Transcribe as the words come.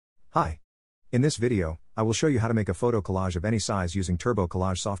Hi. In this video, I will show you how to make a photo collage of any size using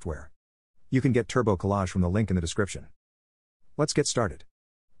TurboCollage software. You can get TurboCollage from the link in the description. Let's get started.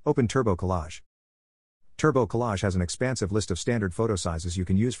 Open TurboCollage. TurboCollage has an expansive list of standard photo sizes you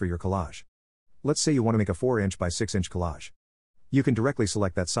can use for your collage. Let's say you want to make a 4-inch by 6-inch collage. You can directly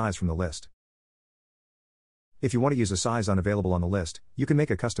select that size from the list. If you want to use a size unavailable on the list, you can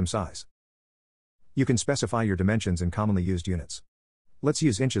make a custom size. You can specify your dimensions in commonly used units. Let's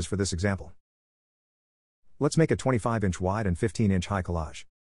use inches for this example. Let's make a 25-inch wide and 15-inch high collage.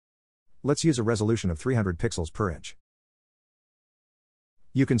 Let's use a resolution of 300 pixels per inch.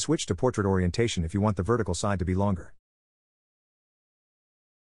 You can switch to portrait orientation if you want the vertical side to be longer.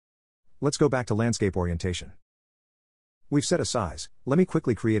 Let's go back to landscape orientation. We've set a size. Let me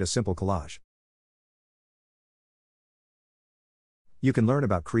quickly create a simple collage. You can learn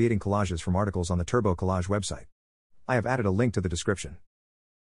about creating collages from articles on the TurboCollage website. I have added a link to the description.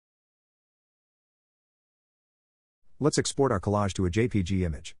 Let's export our collage to a JPG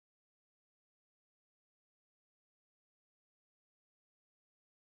image.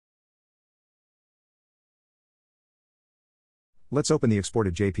 Let's open the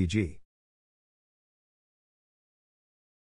exported JPG.